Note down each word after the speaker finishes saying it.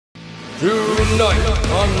Tonight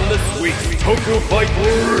on this week's TOKU FIGHT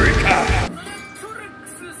RECAP.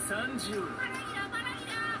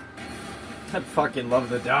 I fucking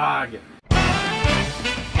love the dog.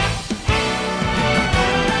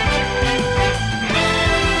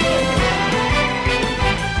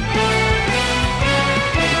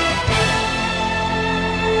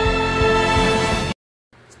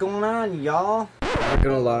 What's going on, y'all? Not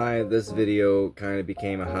gonna lie, this video kind of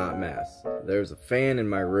became a hot mess. There's a fan in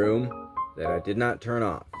my room that I did not turn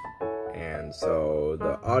off, and so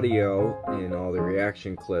the audio in all the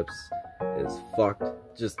reaction clips is fucked.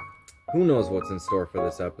 Just who knows what's in store for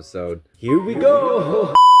this episode. Here we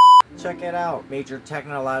go! Check it out, major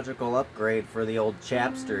technological upgrade for the old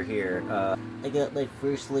chapster here. I got my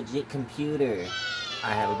first legit computer.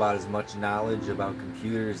 I have about as much knowledge about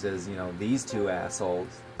computers as, you know, these two assholes.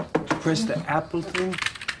 Press the Apple thing.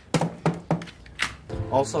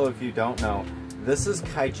 Also, if you don't know, this is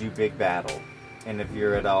Kaiju Big Battle. And if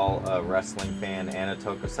you're at all a wrestling fan and a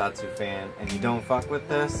tokusatsu fan and you don't fuck with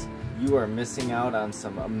this, you are missing out on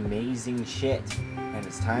some amazing shit. And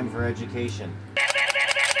it's time for education.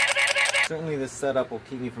 Certainly this setup will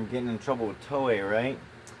keep me from getting in trouble with Toei, right?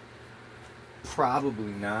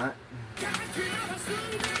 Probably not.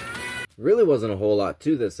 Really wasn't a whole lot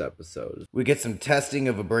to this episode. We get some testing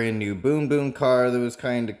of a brand new Boonboom car that was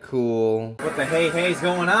kinda cool. What the hey's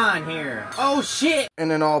going on here? Oh shit!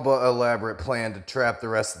 And an all but elaborate plan to trap the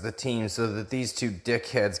rest of the team so that these two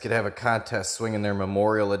dickheads could have a contest swinging their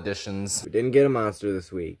memorial editions. We didn't get a monster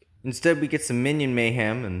this week. Instead we get some minion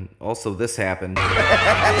mayhem, and also this happened.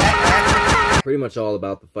 Pretty much all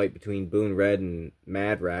about the fight between Bun Red and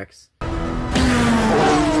Mad Rex.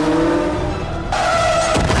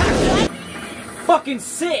 Fucking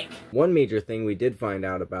sick! One major thing we did find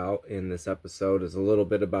out about in this episode is a little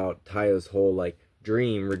bit about Taya's whole, like,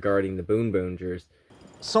 dream regarding the Boonboomgers.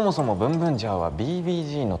 そもそもブンブンジャーは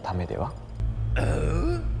BBG のためでは？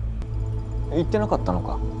言ってなかったの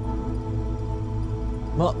か。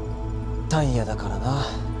ま、タイヤだからな。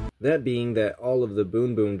 That being that all of the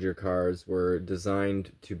Boonboomger cars were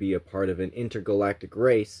designed to be a part of an intergalactic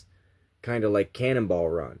race, kind of like Cannonball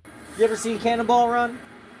Run. You ever seen Cannonball Run?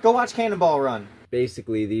 Go watch Cannonball Run.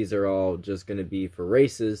 Basically, these are all just going to be for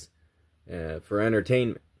races, for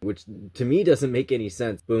entertainment, which to me doesn't make any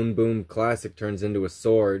sense. Boom Boom Classic turns into a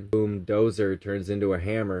sword. Boom Dozer turns into a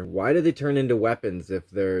hammer. Why do they turn into weapons if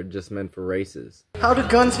they're just meant for races? How do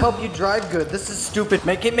guns help you drive good? This is stupid.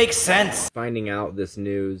 Make it make sense. Finding out this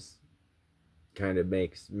news kind of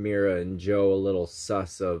makes Mira and Joe a little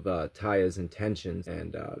sus of Taya's intentions,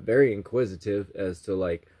 and very inquisitive as to,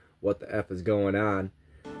 like, what the F is going on.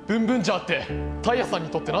 ブンブンジャーってタイヤさんに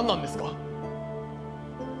とって何なんですか?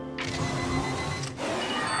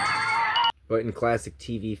 But in classic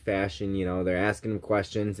TV fashion, you know, they're asking him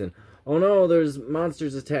questions and, oh no, there's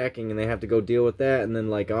monsters attacking, and they have to go deal with that, and then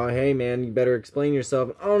like, oh hey man, you better explain yourself.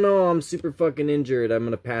 Oh no, I'm super fucking injured, I'm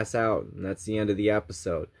gonna pass out, and that's the end of the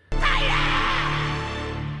episode.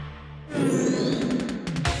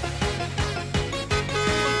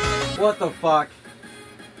 What the fuck?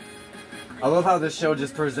 I love how this show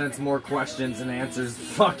just presents more questions and answers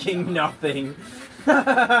fucking nothing.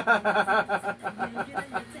 God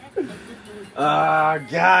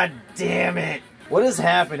damn it. What is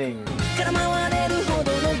happening? I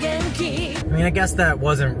mean, I guess that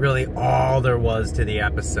wasn't really all there was to the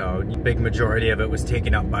episode. The big majority of it was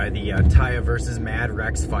taken up by the Taya versus Mad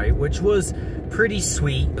Rex fight, which was pretty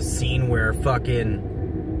sweet. A scene where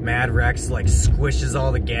fucking Mad Rex like squishes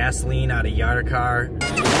all the gasoline out of Yarkar.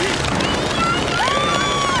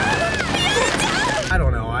 I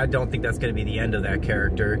don't know, I don't think that's gonna be the end of that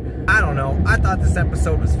character. I don't know, I thought this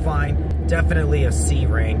episode was fine. Definitely a C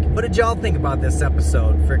rank. What did y'all think about this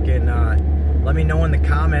episode? Frickin', let me know in the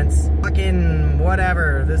comments. Fucking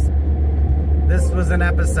whatever, this was an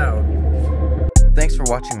episode. Thanks for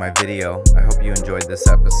watching my video. I hope you enjoyed this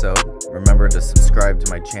episode. Remember to subscribe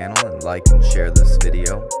to my channel and like and share this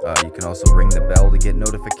video. You can also ring the bell to get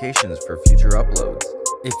notifications for future uploads.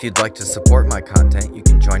 If you'd like to support my content, you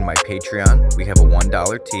can join my Patreon. We have a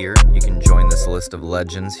 $1 tier. You can join this list of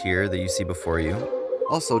legends here that you see before you.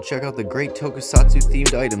 Also, check out the great tokusatsu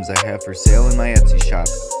themed items I have for sale in my Etsy shop.